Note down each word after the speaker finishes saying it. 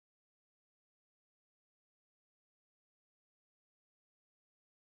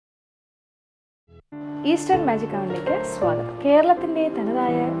Eastern magic അവനിലേക്ക് സ്വാഗതം. കേരളത്തിൻ്റെ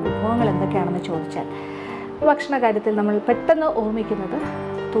തനതായ വിഭവങ്ങൾ എന്തൊക്കെയാണെന്ന് ചോദിച്ചാൽ ഭക്ഷണ കാര്യത്തിൽ നമ്മൾ പെട്ടെന്ന് ഓർമ്മിക്കുന്നത്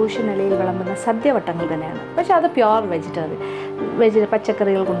തൂശനിലയിൽ വിളമ്പുന്ന സദ്യവട്ടങ്ങൾ തന്നെയാണ്. പക്ഷേ അത് പ്യുവർ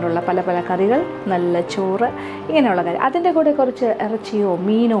പച്ചക്കറികൾ കൊണ്ടുള്ള പല പല കറികൾ, നല്ല ചോറ്, ഇങ്ങനെയുള്ള കാര്യം. അതിൻ്റെ കൂടെ കുറച്ച് ഇറച്ചിയോ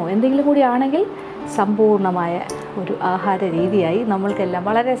മീനോ എന്തെങ്കിലും കൂടി ആണെങ്കിൽ സമ്പൂർണ്ണമായ ഒരു ആഹാര രീതിയായി നമ്മൾക്കെല്ലാം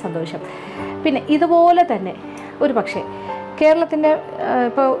വളരെ സന്തോഷം. പിന്നെ ഇതുപോലെ തന്നെ ഒരു പക്ഷേ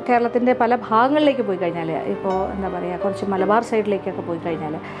കേരളത്തിൻ്റെ പല ഭാഗങ്ങളിലേക്ക് പോയി കഴിഞ്ഞാൽ, ഇപ്പോൾ എന്താ പറയുക, കുറച്ച് മലബാർ സൈഡിലേക്കൊക്കെ പോയി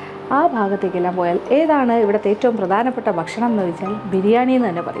കഴിഞ്ഞാൽ ആ ഭാഗത്തേക്കെല്ലാം പോയാൽ ഏതാണ് ഇവിടുത്തെ ഏറ്റവും പ്രധാനപ്പെട്ട ഭക്ഷണം എന്ന് ചോദിച്ചാൽ ബിരിയാണി എന്ന്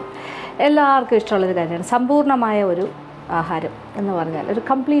തന്നെ പറയും. എല്ലാവർക്കും ഇഷ്ടമുള്ളൊരു കാര്യമാണ്. സമ്പൂർണ്ണമായ ഒരു ആഹാരം എന്ന് പറഞ്ഞാൽ ഒരു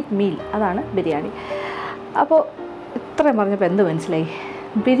കംപ്ലീറ്റ് മീൽ, അതാണ് ബിരിയാണി. അപ്പോൾ ഇത്രയും പറഞ്ഞപ്പോൾ എന്ത് മനസ്സിലായി?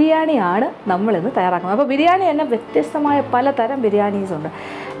 ബിരിയാണിയാണ് നമ്മളിന്ന് തയ്യാറാക്കുന്നത്. അപ്പോൾ ബിരിയാണി തന്നെ വ്യത്യസ്തമായ പലതരം ബിരിയാണീസുണ്ട്.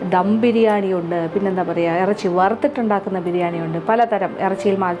 ദം ബിരിയാണിയുണ്ട്, പിന്നെന്താ പറയുക, ഇറച്ചി വറുത്തിട്ടുണ്ടാക്കുന്ന ബിരിയാണിയുണ്ട്, പലതരം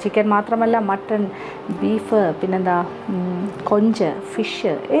ഇറച്ചിയിൽ ചിക്കൻ മാത്രമല്ല, മട്ടൺ, ബീഫ്, പിന്നെന്താ കൊഞ്ച്,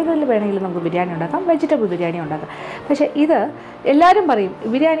 ഫിഷ്, ഏതെങ്കിലും വേണമെങ്കിലും നമുക്ക് ബിരിയാണി ഉണ്ടാക്കാം, വെജിറ്റബിൾ ബിരിയാണി ഉണ്ടാക്കാം. പക്ഷേ ഇത് എല്ലാവരും പറയും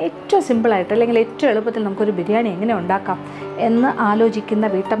ബിരിയാണി ഏറ്റവും സിമ്പിളായിട്ട് അല്ലെങ്കിൽ ഏറ്റവും എളുപ്പത്തിൽ നമുക്കൊരു ബിരിയാണി എങ്ങനെ ഉണ്ടാക്കാം എന്ന് ആലോചിക്കുന്ന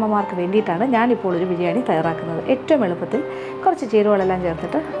വീട്ടമ്മമാർക്ക് വേണ്ടിയിട്ടാണ് ഞാനിപ്പോൾ ഒരു ബിരിയാണി തയ്യാറാക്കുന്നത്. ഏറ്റവും എളുപ്പത്തിൽ കുറച്ച് ചേരുവകളെല്ലാം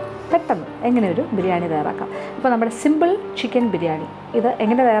ചേർത്തിട്ട് പെട്ടെന്ന് എങ്ങനെ ഒരു ബിരിയാണി തയ്യാറാക്കാം. അപ്പോൾ നമ്മുടെ സിമ്പിൾ ചിക്കൻ ബിരിയാണി ഇത്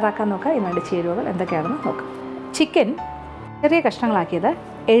എങ്ങനെ തയ്യാറാക്കാൻ നോക്കാം. ഇതിൻ്റെ ചേരുവകൾ എന്തൊക്കെയാണെന്ന് നോക്കാം. ചിക്കൻ ചെറിയ കഷ്ണങ്ങളാക്കിയത്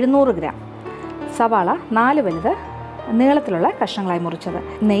 700 ഗ്രാം, സവാള 4 വലുത് നീളത്തിലുള്ള കഷ്ണങ്ങളായി മുറിച്ചത്,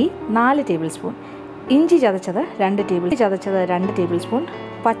 നെയ്യ് 4 ടേബിൾ സ്പൂൺ, ഇഞ്ചി ചതച്ചത് 2 ടേബിൾ സ്പൂൺ,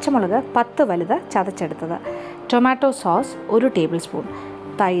 പച്ചമുളക് 10 വലുത് ചതച്ചെടുത്തത്, ടൊമാറ്റോ സോസ് 1 ടേബിൾ സ്പൂൺ,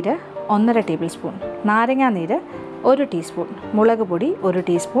 തൈര് 1.5 ടേബിൾ സ്പൂൺ, നാരങ്ങാനീര് 1 ടീസ്പൂൺ, മുളക് പൊടി 1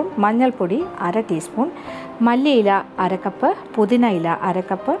 ടീസ്പൂൺ, മഞ്ഞൾപ്പൊടി 1/2 ടീസ്പൂൺ, മല്ലിയില 1/2 കപ്പ്, പുതിന ഇല 1/2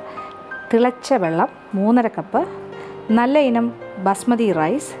 കപ്പ്, തിളച്ച വെള്ളം 3.5 കപ്പ്, നല്ല ഇനം ബസ്മതി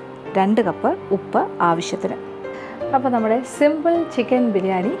റൈസ് 2 കപ്പ്, ഉപ്പ് ആവശ്യത്തിന്. അപ്പോൾ നമ്മുടെ സിമ്പിൾ ചിക്കൻ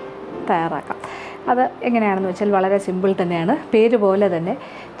ബിരിയാണി തയ്യാറാക്കാം. അത് എങ്ങനെയാണെന്ന് വെച്ചാൽ വളരെ സിമ്പിൾ തന്നെയാണ്. പേര് പോലെ തന്നെ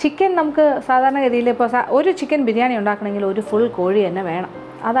ചിക്കൻ നമുക്ക് സാധാരണഗതിയിൽ ഇപ്പോൾ ഒരു ചിക്കൻ ബിരിയാണി ഉണ്ടാക്കണമെങ്കിൽ ഒരു ഫുൾ കോഴി തന്നെ വേണം.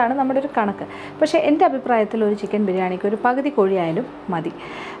 അതാണ് നമ്മുടെ ഒരു കണക്ക്. പക്ഷേ എൻ്റെ അഭിപ്രായത്തിൽ ഒരു ചിക്കൻ ബിരിയാണിക്ക് ഒരു പകുതി കോഴിയായാലും മതി.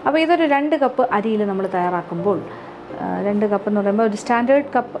 അപ്പോൾ ഇതൊരു 2 കപ്പ് അരിയിൽ നമ്മൾ തയ്യാറാക്കുമ്പോൾ 2 കപ്പ് എന്ന് പറയുമ്പോൾ ഒരു സ്റ്റാൻഡേർഡ്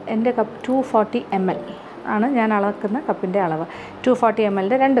കപ്പ്, എൻ്റെ കപ്പ് 240 ml ആണ് ഞാൻ അളക്കുന്ന കപ്പിൻ്റെ അളവ്. 240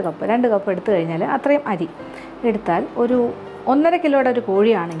 ml 2 കപ്പ് എടുത്തു കഴിഞ്ഞാൽ അത്രയും അരി എടുത്താൽ ഒരു 1.5 കിലോയുടെ ഒരു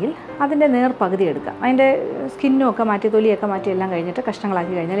കോഴിയാണെങ്കിൽ അതിൻ്റെ നേർ പകുതി എടുക്കുക. അതിൻ്റെ സ്കിന്നും ഒക്കെ മാറ്റി തൊലിയൊക്കെ മാറ്റി എല്ലാം കഴിഞ്ഞിട്ട്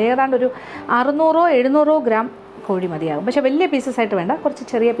കഷ്ണങ്ങളാക്കി കഴിഞ്ഞാൽ ഏതാണ്ട് ഒരു 600-700 ഗ്രാം കോഴി മതിയാകും. പക്ഷേ വലിയ പീസസ് ആയിട്ട് വേണ്ട, കുറച്ച്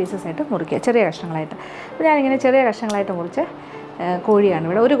ചെറിയ പീസസ് ആയിട്ട് മുറിക്കുക, ചെറിയ കഷ്ണങ്ങളായിട്ട്. അപ്പോൾ ഞാനിങ്ങനെ ചെറിയ കഷ്ണങ്ങളായിട്ട് മുറിച്ച് കോഴിയാണ്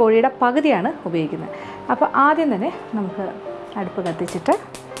ഇവിടെ, ഒരു കോഴിയുടെ പകുതിയാണ് ഉപയോഗിക്കുന്നത്. അപ്പോൾ ആദ്യം തന്നെ നമുക്ക് അടുപ്പ് കത്തിച്ചിട്ട്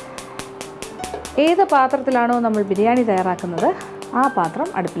ഏത് പാത്രത്തിലാണോ നമ്മൾ ബിരിയാണി തയ്യാറാക്കുന്നത് ആ പാത്രം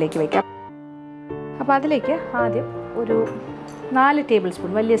അടുപ്പിലേക്ക് വയ്ക്കാം. അപ്പോൾ അതിലേക്ക് ആദ്യം ഒരു 4 ടേബിൾ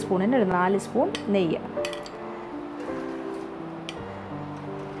സ്പൂൺ, വലിയ സ്പൂണിന് ഒരു 4 സ്പൂൺ നെയ്യ്.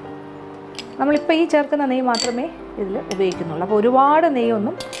 നമ്മളിപ്പോൾ ഈ ചേർക്കുന്ന നെയ്യ് മാത്രമേ ഇതിൽ ഉപയോഗിക്കുന്നുള്ളൂ. അപ്പോൾ ഒരുപാട്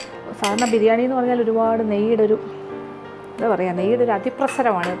നെയ്യൊന്നും, സാധാരണ ബിരിയാണി എന്ന് പറഞ്ഞാൽ ഒരുപാട് നെയ്യുടെ ഒരു നെയ്യുടെ ഒരു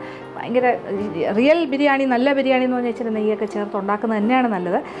അതിപ്രസരമാണ്. ഭയങ്കര റിയൽ ബിരിയാണി, നല്ല ബിരിയാണി എന്ന് പറഞ്ഞാൽ ഇച്ചിരി നെയ്യൊക്കെ ചേർത്ത് ഉണ്ടാക്കുന്നത് തന്നെയാണ്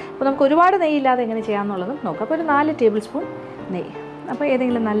നല്ലത്. അപ്പോൾ നമുക്ക് ഒരുപാട് നെയ്യില്ലാതെ എങ്ങനെ ചെയ്യാമെന്നുള്ളതും നോക്കാം. അപ്പോൾ ഒരു 4 ടേബിൾ സ്പൂൺ നെയ്യ്. അപ്പോൾ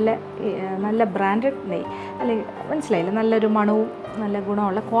ഏതെങ്കിലും നല്ല ബ്രാൻഡഡ് നെയ്യ്, അല്ലെങ്കിൽ മനസ്സിലായില്ല, നല്ലൊരു മണവും നല്ല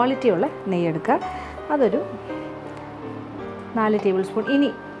ഗുണമുള്ള ക്വാളിറ്റിയുള്ള നെയ്യ് എടുക്കുക. അതൊരു 4 ടേബിൾ സ്പൂൺ.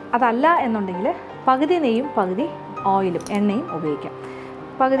 ഇനി അതല്ല എന്നുണ്ടെങ്കിൽ പകുതി നെയ്യും പകുതി ഓയിലും എണ്ണയും ഉപയോഗിക്കാം.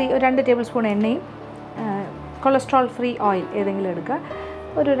 പകുതി ഒരു 2 ടേബിൾ സ്പൂൺ എണ്ണയും കൊളസ്ട്രോൾ ഫ്രീ ഓയിൽ ഏതെങ്കിലും എടുക്കുക,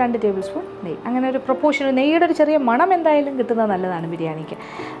 ഒരു 2 ടേബിൾ സ്പൂൺ നെയ്യ്. അങ്ങനെ ഒരു പ്രൊപ്പോർഷൻ, നെയ്യുടെ ഒരു ചെറിയ മണം എന്തായാലും കിട്ടുന്നത് നല്ലതാണ് ബിരിയാണിക്ക്.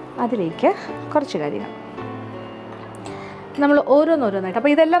 അതിലേക്ക് കുറച്ച് കാര്യങ്ങൾ നമ്മൾ ഓരോന്നായിട്ട്,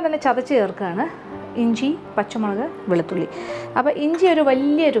 അപ്പോൾ ഇതെല്ലാം തന്നെ ചതച്ച് ചേർക്കുകയാണ്. ഇഞ്ചി, പച്ചമുളക്, വെളുത്തുള്ളി. അപ്പോൾ ഇഞ്ചി ഒരു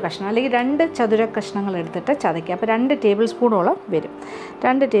വലിയൊരു കഷ്ണം അല്ലെങ്കിൽ 2 ചതുര കഷ്ണങ്ങൾ എടുത്തിട്ട് ചതയ്ക്കുക. അപ്പോൾ 2 ടേബിൾ സ്പൂണോളം വരും.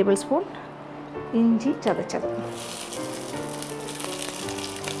 2 ടേബിൾ സ്പൂൺ ഇഞ്ചി ചതച്ചത്,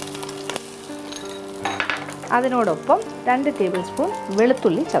 അതിനോടൊപ്പം 2 ടേബിൾ സ്പൂൺ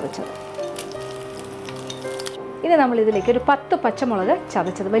വെളുത്തുള്ളി ചതച്ചത്. ഇനി നമ്മളിതിലേക്ക് ഒരു 10 പച്ചമുളക്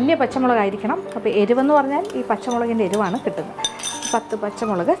ചതച്ചത്, വലിയ പച്ചമുളകായിരിക്കണം. അപ്പോൾ എരിവെന്ന് പറഞ്ഞാൽ ഈ പച്ചമുളകിൻ്റെ എരിവാണ് കിട്ടുന്നത്. 10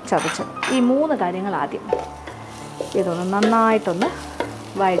 പച്ചമുളക് ചതച്ചത്. ഈ 3 കാര്യങ്ങൾ ആദ്യം ഇതൊന്ന് നന്നായിട്ടൊന്ന്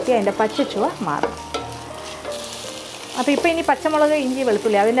വഴറ്റി അതിൻ്റെ പച്ചച്ചുവ മാറും. അപ്പോൾ ഇപ്പോൾ ഇനി പച്ചമുളക്, ഇഞ്ചി,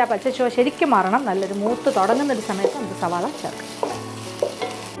 വെളുത്തുള്ളി അതിൻ്റെ ആ പച്ചച്ചുവ ശരിക്കും മാറണം. നല്ലൊരു മൂത്ത് തുടങ്ങുന്നൊരു സമയത്ത് നമുക്ക് സവാള ചേർക്കാം.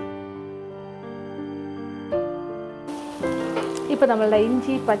 ഇപ്പോൾ നമ്മളുടെ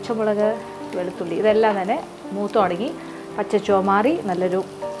ഇഞ്ചി, പച്ചമുളക്, വെളുത്തുള്ളി ഇതെല്ലാം തന്നെ മൂത്ത് തുടങ്ങി, പച്ചച്ചുവ മാറി, നല്ലൊരു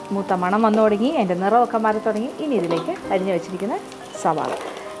മൂത്ത മണം വന്നു തുടങ്ങി, അതിൻ്റെ നിറമൊക്കെ മാറി തുടങ്ങി. ഇനി ഇതിലേക്ക് അരിഞ്ഞു വെച്ചിരിക്കുന്ന സവാള,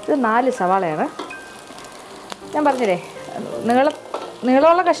 ഇത് 4 സവാളയാണ് ഞാൻ പറഞ്ഞില്ലേ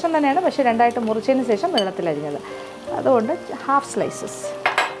നീളമുള്ള കഷ്ണം തന്നെയാണ്, പക്ഷേ രണ്ടായിട്ട് മുറിച്ചതിന് ശേഷം നീളത്തിലരിഞ്ഞത്. അതുകൊണ്ട് ഹാഫ് സ്ലൈസസ്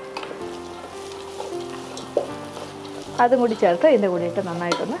അതും കൂടി ചേർത്ത് ഇതിൻ്റെ കൂടി ഇട്ട്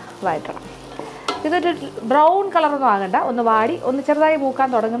നന്നായിട്ടൊന്ന് വഴറ്റണം. ഇതൊരു ബ്രൗൺ കളറൊന്നും ആകണ്ട, ഒന്ന് വാടി ഒന്ന് ചെറുതായി മൂക്കാൻ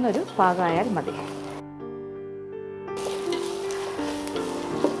തുടങ്ങുന്ന ഒരു പാകമായാൽ മതി.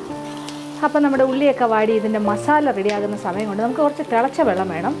 അപ്പം നമ്മുടെ ഉള്ളിയൊക്കെ വാടി ഇതിൻ്റെ മസാല റെഡിയാകുന്ന സമയം കൊണ്ട് നമുക്ക് കുറച്ച് തിളച്ച വെള്ളം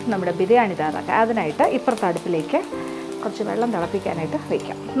വേണം നമ്മുടെ ബിരിയാണി തയ്യാറാക്കാൻ. അതിനായിട്ട് ഇപ്പുറത്തെ അടുപ്പിലേക്ക് കുറച്ച് വെള്ളം തിളപ്പിക്കാനായിട്ട്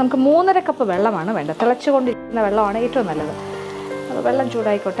വയ്ക്കാം. നമുക്ക് 3.5 കപ്പ് വെള്ളമാണ് വേണ്ടത്. തിളച്ചുകൊണ്ടിരിക്കുന്ന വെള്ളമാണ് ഏറ്റവും നല്ലത്. അപ്പോൾ വെള്ളം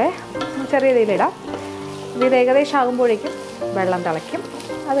ചൂടായിക്കോട്ടെ, ചെറിയ രീതിയിലിടാം. ഇത് ഏകദേശം ആകുമ്പോഴേക്കും വെള്ളം തിളയ്ക്കും.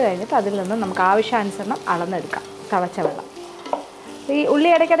 അത് കഴിഞ്ഞിട്ട് അതിൽ നിന്ന് നമുക്ക് ആവശ്യാനുസരണം അളന്നെടുക്കാം തിളച്ച വെള്ളം. ഈ ഉള്ളി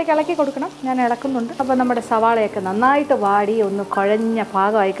ഇടയ്ക്കിടയ്ക്ക് ഇളക്കി കൊടുക്കണം, ഞാൻ ഇളക്കുന്നുണ്ട്. അപ്പോൾ നമ്മുടെ സവാളയൊക്കെ നന്നായിട്ട് വാടി ഒന്ന് കുഴഞ്ഞ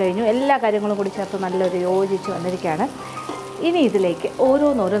പാകമായി കഴിഞ്ഞു. എല്ലാ കാര്യങ്ങളും കൂടി ചേർത്ത് നല്ലൊരു യോജിച്ച് വന്നിരിക്കുകയാണ്. ഇനി ഇതിലേക്ക്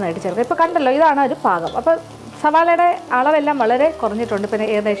ഓരോന്നോരോന്നായിട്ട് ചേർക്കാം. ഇപ്പോൾ കണ്ടല്ലോ, ഇതാണ് ഒരു പാകം. അപ്പോൾ സവാളയുടെ അളവെല്ലാം വളരെ കുറഞ്ഞിട്ടുണ്ട്. പിന്നെ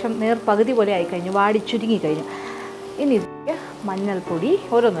ഏകദേശം പകുതി പോലെ ആയിക്കഴിഞ്ഞു, വാടി ചുരുങ്ങി കഴിഞ്ഞു. ഇനി ഇതിലേക്ക് മഞ്ഞൾപ്പൊടി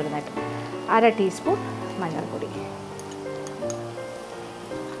ഓരോന്നോരോന്നായിട്ട് 1/2 ടീസ്പൂൺ മഞ്ഞൾപ്പൊടി,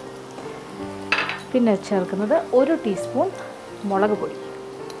 പിന്നെ ചേർക്കുന്നത് 1 ടീസ്പൂൺ മുളക് പൊടി.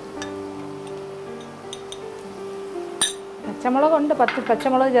 പച്ചമുളകുണ്ട്, 10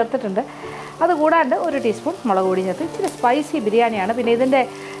 പച്ചമുളക് ചേർത്തിട്ടുണ്ട്. അതുകൂടാണ്ട് 1 ടീസ്പൂൺ മുളക് പൊടി ചേർത്ത്. ഇച്ചിരി സ്പൈസി ബിരിയാണിയാണ്. പിന്നെ ഇതിൻ്റെ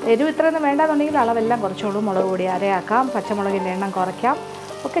എരിവ് ഇത്രയൊന്നും വേണ്ടാന്നുണ്ടെങ്കിൽ അളവെല്ലാം കുറച്ചോളൂ. മുളക് പൊടി അരയാക്കാം, പച്ചമുളകിൻ്റെ എണ്ണം കുറയ്ക്കാം,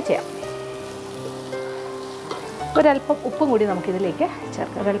 ഒക്കെ ചെയ്യാം. ഒരല്പം ഉപ്പും കൂടി നമുക്കിതിലേക്ക്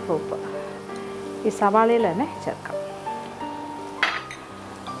ചേർക്കാം. ഒരല്പം ഉപ്പ് ഈ സവാളയിൽ തന്നെ ചേർക്കാം.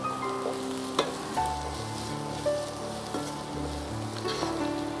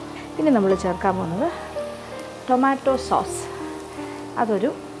 ഇനി നമ്മൾ ചേർക്കാൻ പോകുന്നത് ടൊമാറ്റോ സോസ്. അതൊരു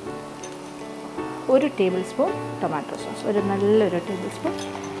 1 ടേബിൾ സ്പൂൺ ടൊമാറ്റോ സോസ്, നല്ലൊരു ടേബിൾ സ്പൂൺ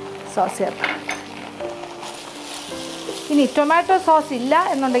സോസ് ചേർക്കാം. ഇനി ടൊമാറ്റോ സോസ് ഇല്ല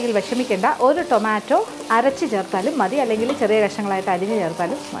എന്നുണ്ടെങ്കിൽ വിഷമിക്കേണ്ട, 1 ടൊമാറ്റോ അരച്ച് ചേർത്താലും മതി, അല്ലെങ്കിൽ ചെറിയ കഷ്ണങ്ങളായിട്ട് അരിഞ്ഞ്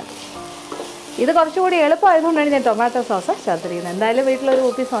ചേർത്താലും മതി. ഇത് കുറച്ചുകൂടി എളുപ്പമായതുകൊണ്ടാണ് ഞാൻ ടൊമാറ്റോ സോസ് ചേർത്തിരിക്കുന്നത്. എന്തായാലും വീട്ടിലൊരു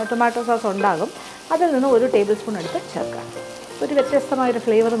കുപ്പി ടൊമാറ്റോ സോസ് ഉണ്ടാകും. അതിൽ നിന്ന് 1 ടേബിൾ സ്പൂൺ എടുത്ത് ചേർക്കാം. ഒരു വ്യത്യസ്തമായൊരു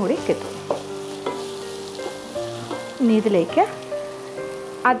ഫ്ലേവറും കൂടി കിട്ടും. ഇനി ഇതിലേക്ക്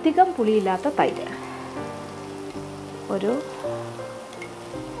അധികം പുളിയില്ലാത്ത തൈര്, ഒരു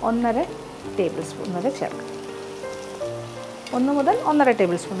 1.5 ടേബിൾ സ്പൂൺ വരെ ചേർക്കാം. 1 മുതൽ 1.5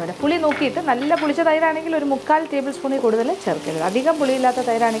 ടേബിൾ സ്പൂൺ വരെ. പുളി നോക്കിയിട്ട് നല്ല പുളിച്ച തൈരാണെങ്കിൽ ഒരു 3/4 ടേബിൾ സ്പൂണിൽ കൂടുതൽ ചേർക്കരുത്. അധികം പുളിയില്ലാത്ത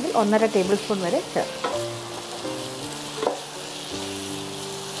തൈരാണെങ്കിൽ 1.5 ടേബിൾ സ്പൂൺ വരെ ചേർക്കാം.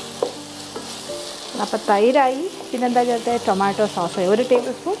 അപ്പോൾ തൈരായി. പിന്നെന്താ ചേർത്തത്? Tomato sauce 1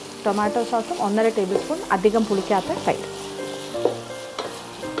 table spoon tomato സോസും 1.5 ടേബിൾ സ്പൂൺ അധികം പുളിക്കാത്ത തൈര്.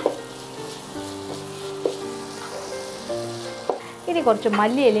 ഇനി കുറച്ച്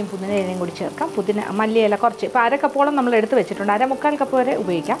മല്ലിയിലയും പുതിനയിലയും കൂടി ചേർക്കാം. മല്ലിയില കുറച്ച്, ഇപ്പോൾ 1/2 കപ്പോളം നമ്മൾ എടുത്ത് വെച്ചിട്ടുണ്ട്. 1/4 കപ്പ് വരെ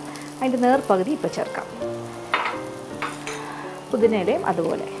ഉപയോഗിക്കാം. അതിൻ്റെ നേർപകുതി ഇപ്പോൾ ചേർക്കാം. പുതിനയിലയും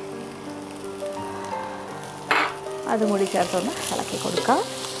അതുപോലെ അതും കൂടി ചേർത്തൊന്ന് ഇളക്കി കൊടുക്കാം.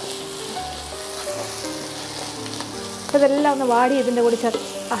 അപ്പോൾ ഇതെല്ലാം ഒന്ന് വാടി ഇതിൻ്റെ കൂടി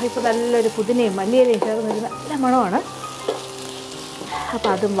ഇപ്പോൾ നല്ലൊരു പുതിനയും മല്ലിയിലയും ചേർന്നൊരു നല്ല മണമാണ്. അപ്പോൾ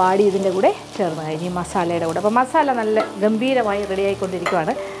അതും വാടി ഇതിൻ്റെ കൂടെ ചേർന്ന് കഴിഞ്ഞ് ഈ മസാലയുടെ കൂടെ. അപ്പോൾ മസാല നല്ല ഗംഭീരമായി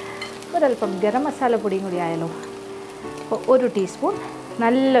റെഡിയായിക്കൊണ്ടിരിക്കുകയാണ്. ഒരല്പം ഗരം മസാല പൊടിയും കൂടി ആയാലോ. അപ്പോൾ 1 ടീസ്പൂൺ,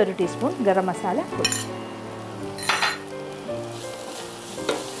 നല്ലൊരു ടീസ്പൂൺ ഗരം മസാല പൊടി.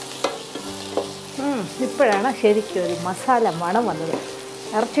 ഇപ്പോഴാണ് ശരിക്കും ഒരു മസാല മണം വന്നത്.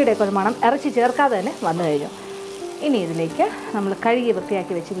 ഇറച്ചിയുടെയൊക്കെ ഒരു മണം ഇറച്ചി ചേർക്കാതെ തന്നെ വന്നു കഴിഞ്ഞു. ഇനി ഇതിലേക്ക് നമ്മൾ കഴുകി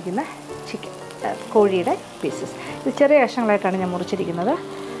വൃത്തിയാക്കി വെച്ചിരിക്കുന്ന കോഴിയുടെ പീസസ്. ഇത് ചെറിയ കഷ്ണങ്ങളായിട്ടാണ് ഞാൻ മുറിച്ചിരിക്കുന്നത്.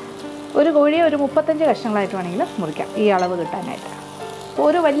 ഒരു കോഴിയെ ഒരു 35 കഷ്ണങ്ങളായിട്ട് വേണമെങ്കിൽ മുറിക്കാം, ഈ അളവ് കിട്ടാനായിട്ട്.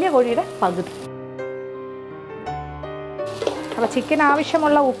 ഒരു വലിയ കോഴിയുടെ പകുതി. അപ്പോൾ ചിക്കൻ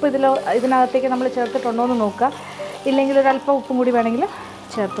ആവശ്യമുള്ള ഉപ്പ് ഇതിനകത്തേക്ക് നമ്മൾ ചേർത്തിട്ടുണ്ടോ എന്ന് നോക്കുക. ഇല്ലെങ്കിൽ ഒരല്പം ഉപ്പും കൂടി വേണമെങ്കിൽ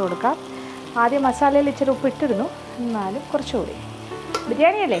ചേർത്ത് കൊടുക്കാം. ആദ്യം മസാലയിൽ ഇച്ചിരി ഉപ്പ് ഇട്ടിരുന്നു, എന്നാലും കുറച്ചുകൂടി.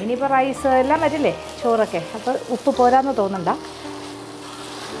 ബിരിയാണിയല്ലേ, ഇനിയിപ്പോൾ റൈസ് എല്ലാം വരില്ലേ, ചോറൊക്കെ, അപ്പോൾ ഉപ്പ് പോരാന്ന് തോന്നണ്ട.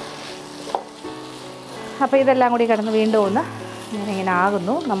 അപ്പോൾ ഇതെല്ലാം കൂടി കിടന്ന് വീണ്ടും ഒന്ന് ഇങ്ങനെ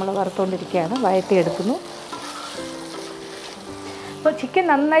ആകുന്നു. നമ്മൾ വറുത്തുകൊണ്ടിരിക്കുകയാണ്, വഴറ്റിയെടുക്കുന്നു. അപ്പോൾ ചിക്കൻ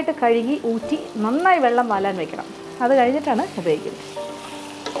നന്നായിട്ട് കഴുകി ഊറ്റി നന്നായി വെള്ളം വാലാൻ വെക്കണം. അത് കഴിഞ്ഞിട്ടാണ് ഉപയോഗിക്കുന്നത്.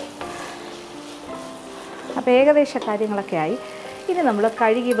 അപ്പോൾ ഏകദേശ കാര്യങ്ങളൊക്കെ ആയി. ഇനി നമ്മൾ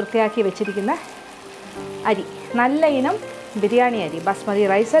കഴുകി വൃത്തിയാക്കി വെച്ചിരിക്കുന്ന അരി, നല്ല ഇനം ബിരിയാണി അരി, ബസ്മതി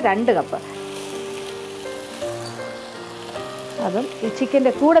റൈസ് 2 കപ്പ്. അതും ഈ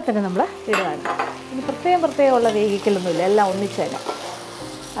ചിക്കൻ്റെ കൂടെ തന്നെ നമ്മൾ ഇടുകയാണ്. ഇനി പ്രത്യേകം ഉള്ള വേവിക്കലൊന്നുമില്ല, എല്ലാം ഒന്നിച്ച് തന്നെ.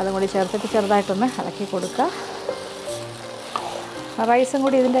 അതും കൂടി ചേർത്തിട്ട് ചെറുതായിട്ടൊന്ന് ഇളക്കി കൊടുക്കുക. റൈസും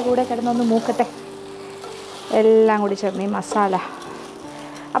കൂടി ഇതിൻ്റെ കൂടെ കിടന്നൊന്ന് മൂക്കട്ടെ. എല്ലാം കൂടി ചേർന്ന് ഈ മസാല.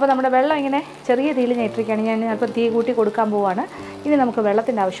 അപ്പോൾ നമ്മുടെ വെള്ളം ഇങ്ങനെ ചെറിയ തീയിൽ ഞാൻ ഇട്ടിരിക്കുകയാണ്. ഞാൻ അല്പം തീ കൂട്ടി കൊടുക്കാൻ പോവുകയാണ്. ഇനി നമുക്ക്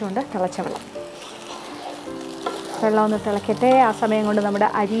വെള്ളത്തിൻ്റെ ആവശ്യമുണ്ട്, തിളച്ച വെള്ളം. വെള്ളം ഒന്ന് തിളക്കട്ടെ. ആ സമയം കൊണ്ട് നമ്മുടെ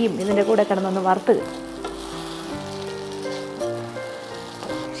അരിയും ഇതിൻ്റെ കൂടെ കിടന്നൊന്ന് വറുത്ത്.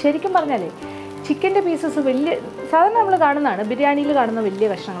 ശരിക്കും പറഞ്ഞാലേ ചിക്കൻ്റെ പീസസ് വലിയ, സാധാരണ നമ്മൾ കാണുന്നതാണ്, ബിരിയാണിയിൽ കാണുന്ന വലിയ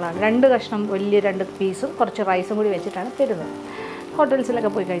കഷ്ണങ്ങളാണ്. 2 കഷ്ണം വലിയ 2 പീസും കുറച്ച് റൈസും കൂടി വെച്ചിട്ടാണ് തരുന്നത്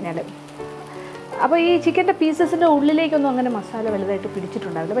ഹോട്ടൽസിലൊക്കെ പോയി കഴിഞ്ഞാൽ. അപ്പോൾ ഈ ചിക്കൻ്റെ പീസസിൻ്റെ ഉള്ളിലേക്കൊന്നും അങ്ങനെ മസാല വലുതായിട്ട്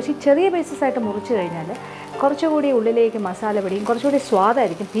പിടിച്ചിട്ടുണ്ടാവില്ല. പക്ഷേ ഈ ചെറിയ പീസസായിട്ട് മുറിച്ച് കഴിഞ്ഞാൽ കുറച്ചുകൂടി ഉള്ളിലേക്ക് മസാല പിടിക്കും, കുറച്ചുകൂടി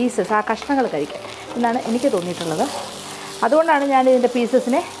സ്വാദായിരിക്കും പീസസ്, ആ കഷ്ണങ്ങൾ കഴിക്കാൻ എന്നാണ് എനിക്ക് തോന്നിയിട്ടുള്ളത്. അതുകൊണ്ടാണ് ഞാൻ ഇതിൻ്റെ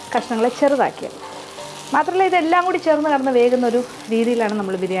പീസസിനെ കഷ്ണങ്ങളെ ചെറുതാക്കിയത്. മാത്രമല്ല ഇതെല്ലാം കൂടി ചേർന്ന് കിടന്ന് വേകുന്ന ഒരു രീതിയിലാണ്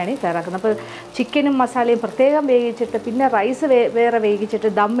നമ്മൾ ബിരിയാണി തയ്യാറാക്കുന്നത്. അപ്പോൾ ചിക്കനും മസാലയും പ്രത്യേകം വേവിച്ചിട്ട് പിന്നെ റൈസ് വേറെ വേവിച്ചിട്ട്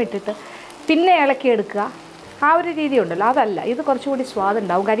ദമ്മിട്ടിട്ട് പിന്നെ ഇളക്കിയെടുക്കുക, ആ ഒരു രീതി ഉണ്ടല്ലോ, അതല്ല. ഇത് കുറച്ചുകൂടി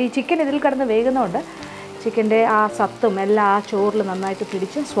സ്വാദുണ്ടാവും. കാര്യം ഈ ചിക്കൻ ഇതിൽ കിടന്ന് വേകുന്നതുകൊണ്ട് ചിക്കൻ്റെ ആ സത്തും എല്ലാം ആ ചോറിൽ നന്നായിട്ട്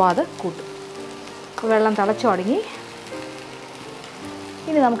പിടിച്ച് സ്വാദ് കൂട്ടും. വെള്ളം തിളച്ചു തുടങ്ങി.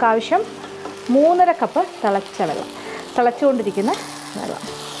 ഇനി നമുക്ക് ആവശ്യം 3.5 കപ്പ് തിളച്ച വെള്ളം, തിളച്ചുകൊണ്ടിരിക്കുന്ന വെള്ളം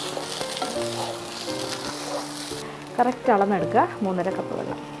കറക്റ്റ് അളന്നെടുക്കുക. 3.5 കപ്പ്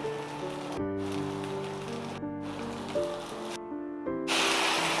വെള്ളം.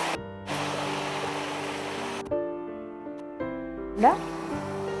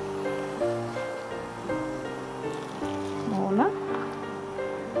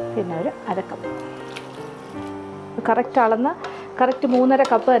 പിന്നെ ഒരു 1/2 കപ്പ് കറക്റ്റ് അളന്ന്, കറക്റ്റ് 3.5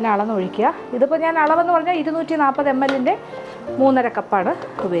 കപ്പ് തന്നെ അളന്ന് ഒഴിക്കുക. ഇതിപ്പോൾ ഞാൻ അളവെന്ന് പറഞ്ഞാൽ 240 ml 3.5 കപ്പാണ്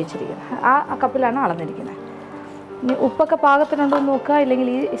ഉപയോഗിച്ചിരിക്കുന്നത്. ആ കപ്പിലാണ് അളന്നിരിക്കുന്നത്. ഇനി ഉപ്പൊക്കെ പാകത്തിനുണ്ടോ എന്ന് നോക്കുക, ഇല്ലെങ്കിൽ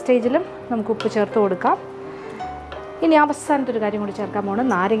ഈ സ്റ്റേജിലും നമുക്ക് ഉപ്പ് ചേർത്ത് കൊടുക്കാം. ഇനി അവസാനത്തെ ഒരു കാര്യം കൂടി ചേർക്കാൻ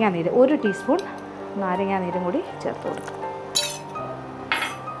പോകുന്നത് നാരങ്ങാനീര്. 1 ടീസ്പൂൺ നാരങ്ങാനീരും കൂടി ചേർത്ത് കൊടുക്കാം.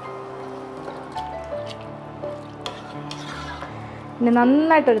 ഇനി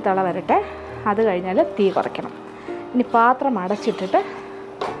നന്നായിട്ടൊരു തിള വരട്ടെ. അത് കഴിഞ്ഞാൽ തീ കുറയ്ക്കണം. ഇനി പാത്രം അടച്ചിട്ടിട്ട്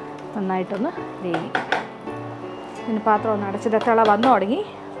നന്നായിട്ടൊന്ന് വേവിക്കും. ഇനി പാത്രം ഒന്ന് അടച്ചിട്ട് തിള വന്നു തുടങ്ങി.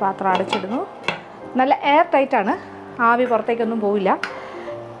 പാത്രം അടച്ചിടുന്നു. നല്ല എയർ ടൈറ്റാണ്, ആവി പുറത്തേക്കൊന്നും പോവില്ല.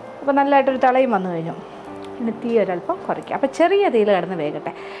 അപ്പോൾ നല്ലതായിട്ടൊരു തിളയും വന്നു കഴിഞ്ഞു. ഇനി തീ ഒരല്പം കുറയ്ക്കുക. അപ്പോൾ ചെറിയ തീയിൽ കിടന്ന്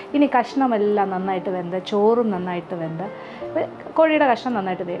വേകട്ടെ. ഇനി കഷ്ണമെല്ലാം നന്നായിട്ട് വെന്ത്, ചോറും നന്നായിട്ട് വെന്ത്, കോഴിയുടെ കഷ്ണം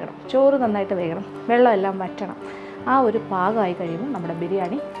നന്നായിട്ട് വേകണം, ചോറ് നന്നായിട്ട് വേകണം, വെള്ളമെല്ലാം വറ്റണം. ആ ഒരു പാകമായി കഴിയുമ്പോൾ നമ്മുടെ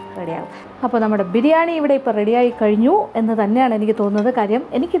ബിരിയാണി റെഡിയാകും. അപ്പോൾ നമ്മുടെ ബിരിയാണി ഇവിടെ ഇപ്പോൾ റെഡിയായി കഴിഞ്ഞു എന്ന് തന്നെയാണ് എനിക്ക് തോന്നുന്നത്. കാര്യം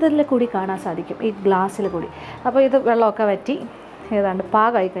എനിക്കിതിൽ കൂടി കാണാൻ സാധിക്കും, ഈ ഗ്ലാസ്സിൽ കൂടി. അപ്പോൾ ഇത് വെള്ളമൊക്കെ വറ്റി ഏതാണ്ട്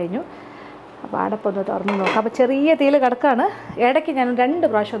പാകമായി കഴിഞ്ഞു. അപ്പോൾ അടപ്പൊന്ന് തുറന്ന് നോക്കാം. അപ്പോൾ ചെറിയ തീയിൽ കിടക്കുകയാണ്. ഇടയ്ക്ക് ഞാൻ 2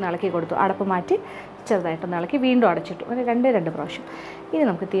 പ്രാവശ്യം ഒന്ന് ഇളക്കി കൊടുത്തു. അടപ്പ് മാറ്റി ചെറുതായിട്ടൊന്ന് ഇളക്കി വീണ്ടും അടച്ചിട്ടു. അങ്ങനെ 2 പ്രാവശ്യം. ഇനി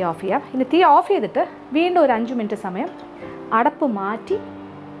നമുക്ക് തീ ഓഫ് ചെയ്യാം. ഇനി തീ ഓഫ് ചെയ്തിട്ട് വീണ്ടും ഒരു 5 മിനിറ്റ് സമയം അടപ്പ് മാറ്റി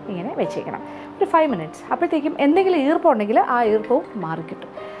ഇങ്ങനെ വെച്ചേക്കണം, ഒരു 5 മിനിറ്റ്സ്. അപ്പോഴത്തേക്കും എന്തെങ്കിലും ഈർപ്പമുണ്ടെങ്കിൽ ആ ഈർപ്പവും മാറിക്കിട്ടും.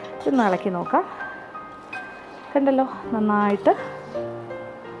 ഇന്ന് ഇളക്കി നോക്കാം. കണ്ടല്ലോ, നന്നായിട്ട്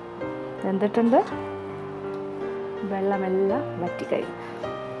വെന്തിട്ടുണ്ട്. വെള്ളമെല്ലാം വറ്റിക്കഴിഞ്ഞു.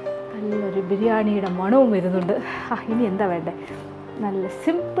 നല്ലൊരു ബിരിയാണിയുടെ മണവും വരുന്നുണ്ട്. ഇനി എന്താ വേണ്ടേ? നല്ല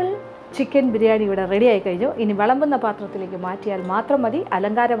സിമ്പിൾ ചിക്കൻ ബിരിയാണി ഇവിടെ റെഡി ആയി കഴിഞ്ഞു. ഇനി വിളമ്പുന്ന പാത്രത്തിലേക്ക് മാറ്റിയാൽ മാത്രം മതി.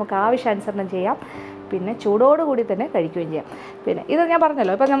 അലങ്കാരമൊക്കെ ആവശ്യാനുസരണം ചെയ്യാം. പിന്നെ ചൂടോടുകൂടി തന്നെ കഴിക്കുകയും ചെയ്യാം. പിന്നെ ഇത് ഞാൻ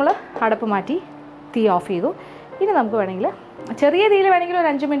പറഞ്ഞല്ലോ, ഇപ്പം നമ്മൾ അടപ്പ് മാറ്റി തീ ഓഫ് ചെയ്തു. ഇനി നമുക്ക് വേണമെങ്കിൽ ചെറിയ തീയിൽ വേണമെങ്കിൽ ഒരു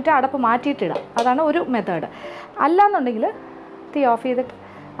 5 മിനിറ്റ് അടപ്പ് മാറ്റിയിട്ടിടാം. അതാണ് ഒരു മെത്തേഡ്. അല്ലാന്നുണ്ടെങ്കിൽ തീ ഓഫ് ചെയ്തിട്ട്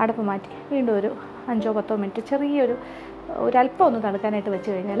അടപ്പ് മാറ്റി വീണ്ടും ഒരു 5-10 മിനിറ്റ് ഒരല്പം ഒന്ന് തണുക്കാനായിട്ട് വെച്ച്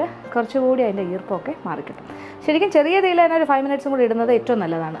കഴിഞ്ഞാൽ കുറച്ചുകൂടി അതിൻ്റെ ഈർപ്പമൊക്കെ മാറിക്കിട്ടും. ശരിക്കും ചെറിയ തീയിൽ തന്നെ ഒരു 5 മിനിറ്റ്സും കൂടി ഇടുന്നത് ഏറ്റവും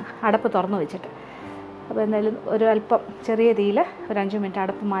നല്ലതാണ്, അടപ്പ് തുറന്ന് വെച്ചിട്ട്. അപ്പോൾ എന്തായാലും ഒരു അല്പം ചെറിയ തീയിൽ ഒരു 5 മിനിറ്റ്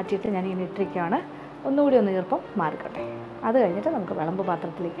അടപ്പ് മാറ്റിയിട്ട് ഞാനിങ്ങനെ ഇട്ടിരിക്കുകയാണ്. ഒന്നുകൂടി ഒന്ന് ഈർപ്പം മാറിക്കട്ടെ. അത് കഴിഞ്ഞിട്ട് നമുക്ക് വിളമ്പ്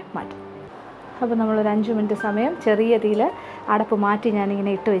പാത്രത്തിലേക്ക് മാറ്റാം. അപ്പോൾ നമ്മളൊരു 5 മിനിറ്റ് സമയം ചെറിയ തീയിൽ അടപ്പ് മാറ്റി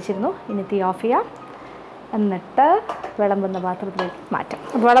ഞാനിങ്ങനെ ഇട്ട് വെച്ചിരുന്നു. ഇനി തീ ഓഫ് ചെയ്യാം. എന്നിട്ട് വിളമ്പുന്ന പാത്രത്തിലേക്ക് മാറ്റാം.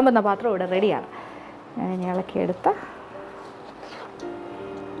 അപ്പോൾ വിളമ്പുന്ന പാത്രം ഇവിടെ റെഡിയാണ്. ഞാനിനി ഇളക്കിയെടുത്ത്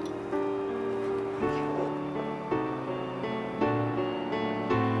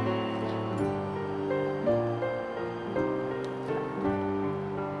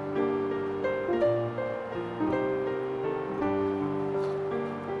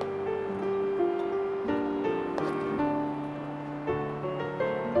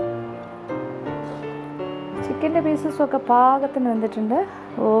ചിക്കൻ്റെ പീസസൊക്കെ പാകത്തിന് വെന്തിട്ടുണ്ട്.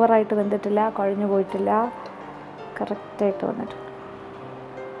 ഓവറായിട്ട് വെന്തിട്ടില്ല, കുഴഞ്ഞു പോയിട്ടില്ല, കറക്റ്റായിട്ട് വന്നിട്ടുണ്ട്.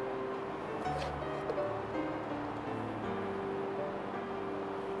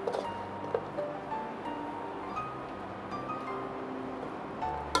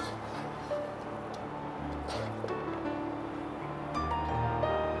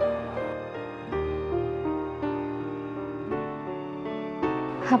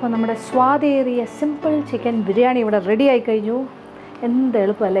 അപ്പോൾ നമ്മുടെ സ്വാദേറിയ സിമ്പിൾ ചിക്കൻ ബിരിയാണി ഇവിടെ റെഡി ആയി കഴിഞ്ഞു. എന്ത്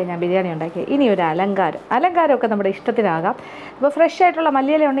എളുപ്പമല്ലേ ഞാൻ ബിരിയാണി ഉണ്ടാക്കി. ഇനി ഒരു അലങ്കാരമൊക്കെ നമ്മുടെ ഇഷ്ടത്തിനാകാം. അപ്പോൾ ഫ്രഷ് ആയിട്ടുള്ള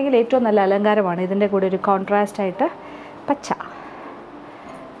മല്ലിയില ഉണ്ടെങ്കിൽ ഏറ്റവും നല്ല അലങ്കാരമാണ്. ഇതിൻ്റെ കൂടെ ഒരു കോൺട്രാസ്റ്റായിട്ട് പച്ച,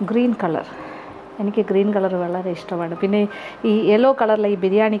 ഗ്രീൻ കളർ. എനിക്ക് ഗ്രീൻ കളർ വളരെ ഇഷ്ടമാണ്. പിന്നെ ഈ യെല്ലോ കളറിലെ ഈ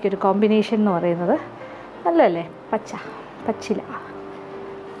ബിരിയാണിക്ക് ഒരു കോമ്പിനേഷൻ എന്ന് പറയുന്നത് നല്ലതല്ലേ, പച്ചില.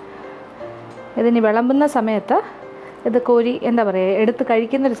 ഇതിന് വിളമ്പുന്ന സമയത്ത് ഇത് കോരി എന്താ പറയുക, എടുത്ത്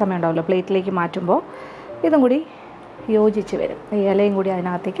കഴിക്കുന്നൊരു സമയം ഉണ്ടാവുമല്ലോ, പ്ലേറ്റിലേക്ക് മാറ്റുമ്പോൾ ഇതും കൂടി യോജിച്ച് വരും. ഈ ഇലയും കൂടി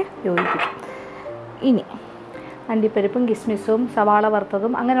അതിനകത്തേക്ക് യോജിപ്പിക്കും. ഇനി അണ്ടിപ്പരിപ്പും കിസ്മിസും സവാള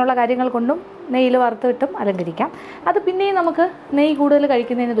വറുത്തതും അങ്ങനെയുള്ള കാര്യങ്ങൾ കൊണ്ടും നെയ്യിൽ വറുത്തിട്ടും അലങ്കരിക്കാം. അത് പിന്നെയും നമുക്ക് നെയ്യ് കൂടുതൽ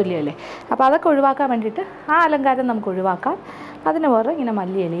കഴിക്കുന്നതിന് തുല്യമല്ലേ. അപ്പോൾ അതൊക്കെ ഒഴിവാക്കാൻ വേണ്ടിയിട്ട് ആ അലങ്കാരം നമുക്ക് ഒഴിവാക്കാം. അതിന് പുറമെ ഇങ്ങനെ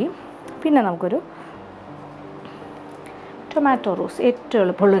മല്ലിയിലയും പിന്നെ നമുക്കൊരു ടൊമാറ്റോ റോസ്. ഏറ്റവും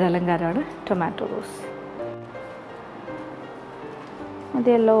എളുപ്പമുള്ളൊരു അലങ്കാരമാണ് ടൊമാറ്റോ റോസ്.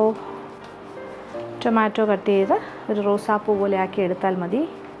 മതിയല്ലോ. ടൊമാറ്റോ കട്ട് ചെയ്ത് ഒരു റോസാപ്പൂ പോലെ ആക്കി എടുത്താൽ മതി.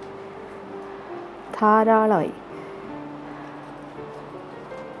 ധാരാളമായി.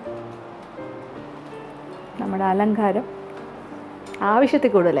 നമ്മുടെ അലങ്കാരം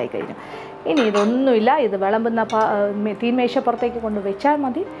ആവശ്യത്തിൽ കൂടുതലായി കഴിഞ്ഞു. ഇനി ഇതൊന്നുമില്ല, ഇത് വിളമ്പുന്ന തീമേശപ്പുറത്തേക്ക് കൊണ്ട് വെച്ചാൽ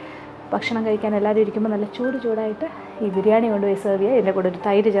മതി. ഭക്ഷണം കഴിക്കാൻ എല്ലാവരും ഇരിക്കുമ്പോൾ നല്ല ചൂടായിട്ട് ഈ ബിരിയാണി കൊണ്ടുപോയി സെർവ് ചെയ്യുക. ഇതിൻ്റെ കൂടെ ഒരു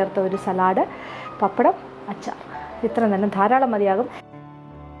തൈര് ചേർത്ത ഒരു സലാഡ്, പപ്പടം, അച്ചാർ. ഇത്ര തന്നെ ധാരാളം മതിയാകും.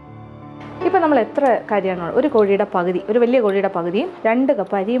 ഇപ്പോൾ നമ്മൾ എത്ര കാര്യമാണ്, ഒരു കോഴിയുടെ പകുതി, ഒരു വലിയ കോഴിയുടെ പകുതിയും 2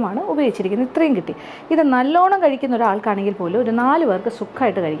 കപ്പ് അരിയുമാണ് ഉപയോഗിച്ചിരിക്കുന്നത്. ഇത്രയും കിട്ടി. ഇത് നല്ലോണം കഴിക്കുന്ന ഒരാൾക്കാണെങ്കിൽ പോലും ഒരു 4 പേർക്ക്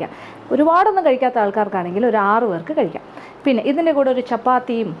സുഖമായിട്ട് കഴിക്കാം. ഒരുപാടൊന്നും കഴിക്കാത്ത ആൾക്കാർക്കാണെങ്കിൽ ഒരു 6 പേർക്ക് കഴിക്കാം. പിന്നെ ഇതിൻ്റെ കൂടെ ഒരു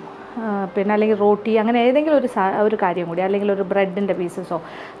ചപ്പാത്തിയും പിന്നെ അല്ലെങ്കിൽ റോട്ടി അങ്ങനെ ഏതെങ്കിലും ഒരു കാര്യം കൂടി, അല്ലെങ്കിൽ ഒരു ബ്രെഡിൻ്റെ പീസസോ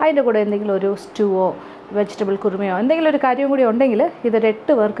അതിൻ്റെ കൂടെ എന്തെങ്കിലും ഒരു സ്റ്റൂവോ വെജിറ്റബിൾ കുറുമയോ എന്തെങ്കിലും ഒരു കാര്യം കൂടി ഉണ്ടെങ്കിൽ ഇതൊരു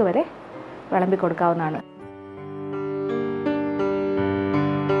 8 പേർക്ക് വരെ വിളമ്പി കൊടുക്കാവുന്നതാണ്.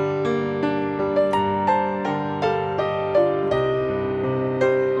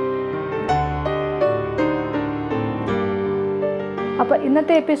 അപ്പോൾ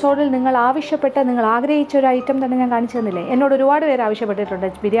ഇന്നത്തെ എപ്പിസോഡിൽ നിങ്ങൾ ആഗ്രഹിച്ച ഒരു ഐറ്റം തന്നെ ഞാൻ കാണിച്ചു തന്നില്ലേ. എന്നോട് ഒരുപാട് പേര് ആവശ്യപ്പെട്ടിട്ടുണ്ട്.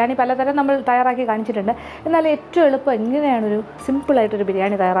 ബിരിയാണി പലതരം നമ്മൾ തയ്യാറാക്കി കാണിച്ചിട്ടുണ്ട്. എന്നാൽ ഏറ്റവും എളുപ്പം എങ്ങനെയാണൊരു സിമ്പിളായിട്ടൊരു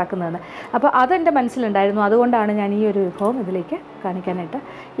ബിരിയാണി തയ്യാറാക്കുന്നതെന്ന് അപ്പോൾ അതെൻ്റെ മനസ്സിലുണ്ടായിരുന്നു. അതുകൊണ്ടാണ് ഞാൻ ഈ ഒരു വിഭവം ഇതിലേക്ക് കാണിക്കാനായിട്ട്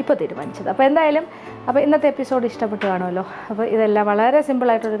ഇപ്പോൾ തീരുമാനിച്ചത്. അപ്പോൾ എന്തായാലും ഇന്നത്തെ എപ്പിസോഡ് ഇഷ്ടപ്പെട്ടു കാണുമല്ലോ. അപ്പോൾ ഇതെല്ലാം വളരെ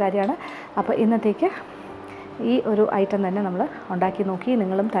സിമ്പിളായിട്ടൊരു കാര്യമാണ്. അപ്പോൾ ഇന്നത്തേക്ക് ഈ ഒരു ഐറ്റം തന്നെ നമ്മൾ ഉണ്ടാക്കി നോക്കി,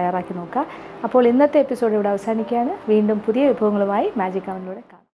 നിങ്ങളും തയ്യാറാക്കി നോക്കുക. അപ്പോൾ ഇന്നത്തെ എപ്പിസോഡ് ഇവിടെ അവസാനിക്കുകയാണ്. വീണ്ടും പുതിയ വിഭവങ്ങളുമായി മാജിക് അവനിലൂടെ